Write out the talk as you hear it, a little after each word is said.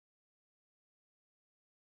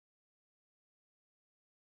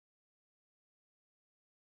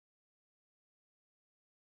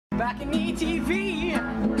BalconyTV.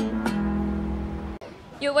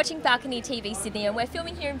 You're watching Balcony TV Sydney and we're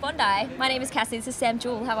filming here in Bondi. My name is Cassie, this is Sam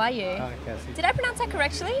Joole. How are you? Hi, Cassie. Did I pronounce that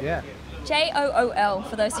correctly? Yeah. Jool,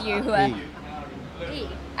 for those of you who are... E.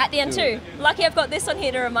 At the end too. Lucky I've got this on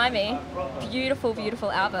here to remind me. Beautiful,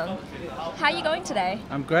 beautiful album. How are you going today?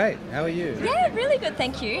 I'm great. How are you? Yeah, really good,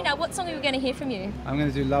 thank you. Now, what song are we going to hear from you? I'm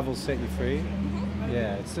going to do Love Will Set You Free. Mm-hmm.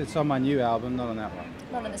 Yeah, it's on my new album, not on that one.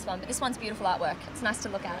 Not on this one, but this one's beautiful artwork. It's nice to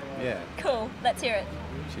look at. Yeah. Cool, let's hear it.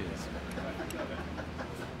 Cheers.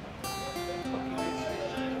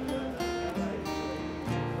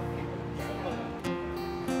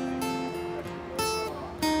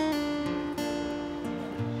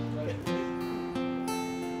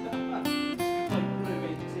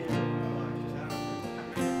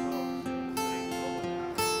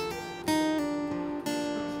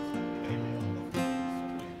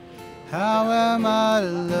 How am I to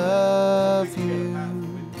love you?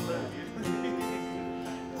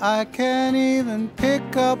 I can't even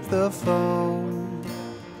pick up the phone.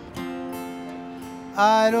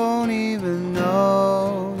 I don't even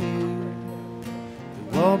know you.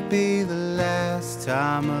 It won't be the last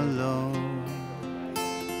time alone.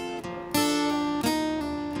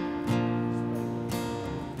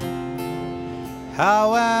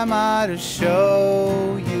 How am I to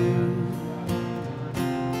show you?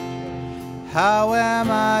 How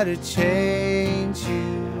am I to change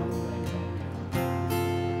you?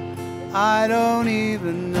 I don't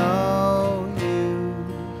even know you.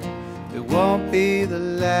 It won't be the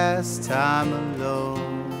last time alone.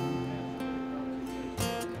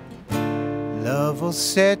 Love will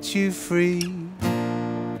set you free.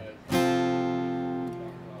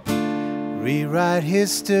 Rewrite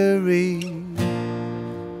history.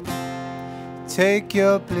 Take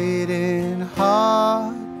your bleeding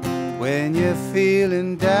heart when you're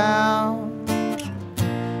feeling down.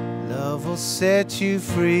 Love will set you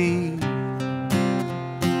free.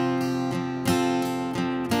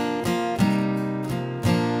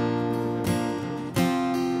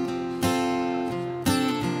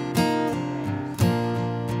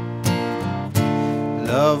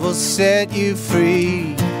 Love will set you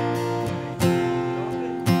free.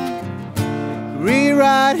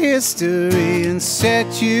 Rewrite history and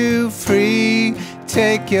set you free.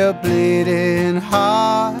 Take your bleeding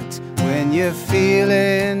heart when you're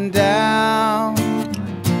feeling down.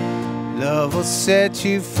 Love will set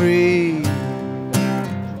you free.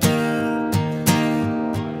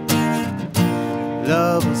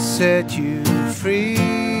 Love will set you free.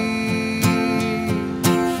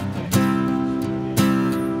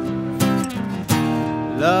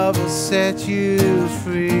 Love will set you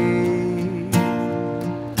free.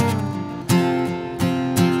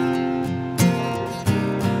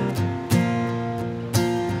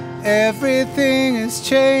 Everything has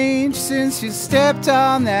changed since you stepped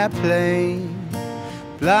on that plane,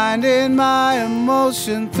 blinding my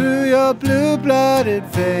emotion through your blue-blooded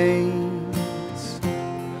veins.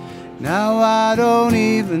 Now I don't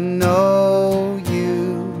even know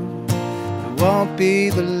you. It won't be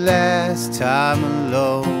the last time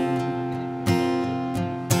alone.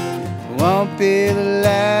 It won't be the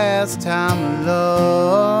last time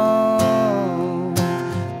alone.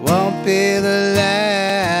 Won't be the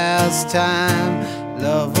last time.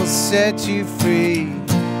 Love will set you free.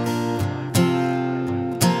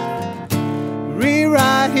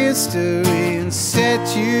 Rewrite history and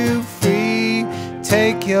set you free.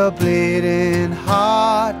 Take your bleeding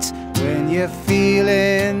heart when you're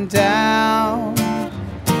feeling down.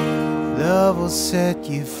 Love will set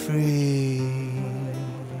you free.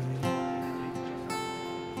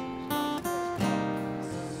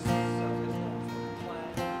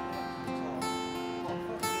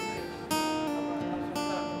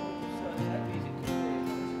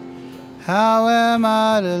 How am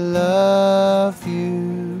I to love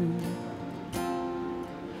you?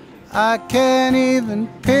 I can't even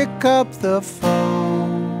pick up the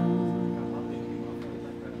phone.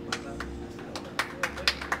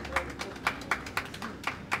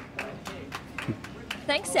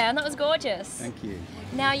 Thanks, Sam. That was gorgeous. Thank you.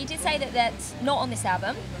 Now, you did say that that's not on this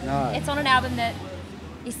album. No. It's on an album that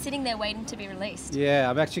is sitting there waiting to be released. Yeah,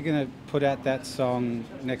 I'm actually going to put out that song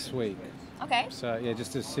next week. Okay. So yeah,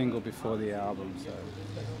 just a single before the album. So.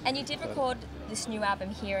 And you did record this new album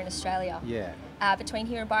here in Australia. Yeah. Between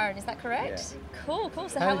here and Byron, is that correct? Yeah. Cool, cool.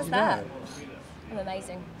 So How how did was you that? know? I'm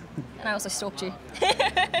amazing. And I also stalked you.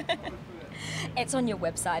 It's on your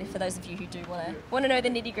website for those of you who do want to know the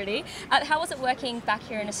nitty-gritty. How was it working back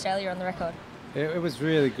here in Australia on the record? It was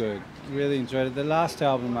really good. Really enjoyed it. The last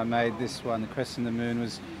album I made, this one, Crescent and The Moon,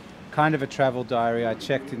 was kind of a travel diary. I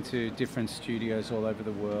checked into different studios all over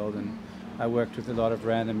the world, and I worked with a lot of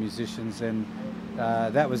random musicians, and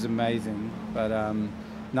that was amazing. But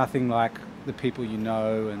nothing like the people you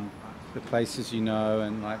know and the places you know,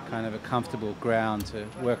 and like kind of a comfortable ground to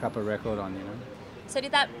work up a record on, you know. So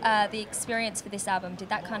did that, the experience for this album, did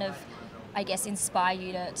that kind of, I guess, inspire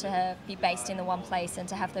you to be based in the one place and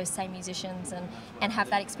to have those same musicians and have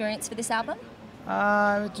that experience for this album?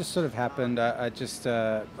 It just sort of happened. I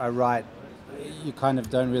write. You kind of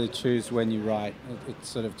don't really choose when you write. It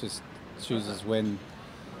sort of just chooses when,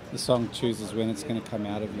 the song chooses when it's going to come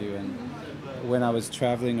out of you. And when I was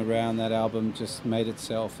traveling around, that album just made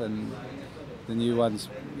itself, and the new one's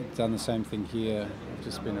done the same thing here. I've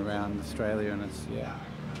just been around Australia, and it's, yeah.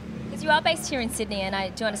 Because you are based here in Sydney, and I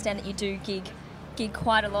do understand that you do gig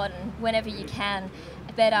quite a lot and whenever you can.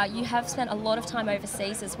 But you have spent a lot of time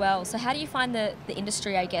overseas as well. So how do you find the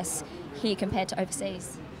industry, I guess, here compared to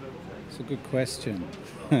overseas? It's a good question.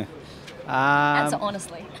 Answer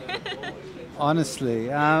honestly.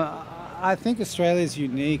 Honestly, I think Australia is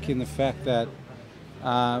unique in the fact that,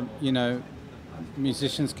 you know,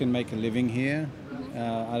 musicians can make a living here.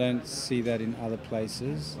 I don't see that in other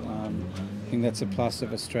places. I think that's a plus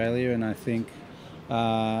of Australia, and I think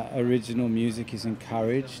original music is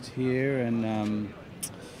encouraged here, and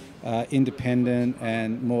independent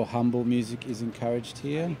and more humble music is encouraged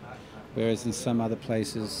here, whereas in some other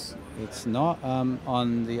places it's not.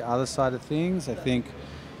 On the other side of things, I think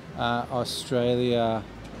Australia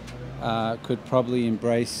could probably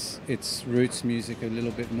embrace its roots music a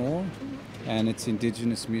little bit more, and its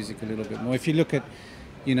indigenous music a little bit more. If you look at,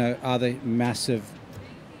 you know, other massive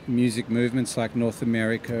music movements like North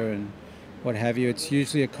America and what have you, it's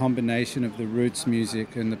usually a combination of the roots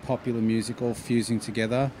music and the popular music all fusing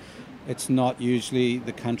together. It's not usually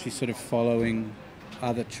the country sort of following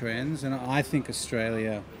other trends, and I think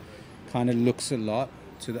Australia kind of looks a lot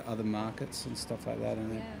to the other markets and stuff like that,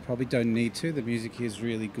 and they probably don't need to. The music here is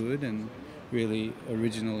really good and really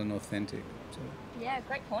original and authentic. So. Yeah,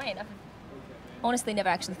 great point. I've honestly never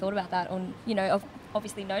actually thought about that, or, you know, I've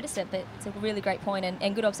obviously noticed it, but it's a really great point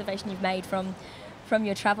and good observation you've made from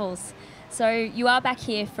your travels. So you are back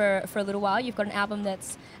here for a little while. You've got an album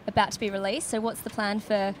that's about to be released. So what's the plan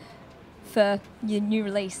for your new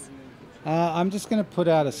release? I'm just going to put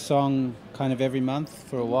out a song kind of every month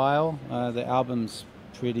for a while. The album's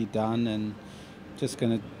pretty done, and just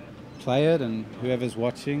going to play it, and whoever's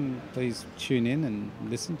watching, please tune in and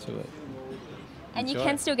listen to it. And Enjoy. You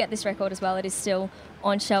can still get this record as well. It is still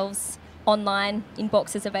on shelves, online, in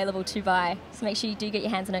boxes available to buy. So make sure you do get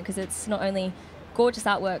your hands on it, because it's not only gorgeous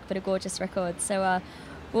artwork but a gorgeous record. So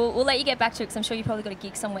we'll let you get back to it, because I'm sure you probably got a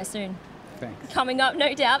gig somewhere soon. Thanks. Coming up,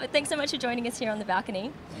 no doubt. But thanks so much for joining us here on The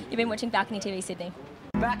Balcony. You've been watching BalconyTV Sydney.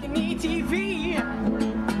 BalconyTV.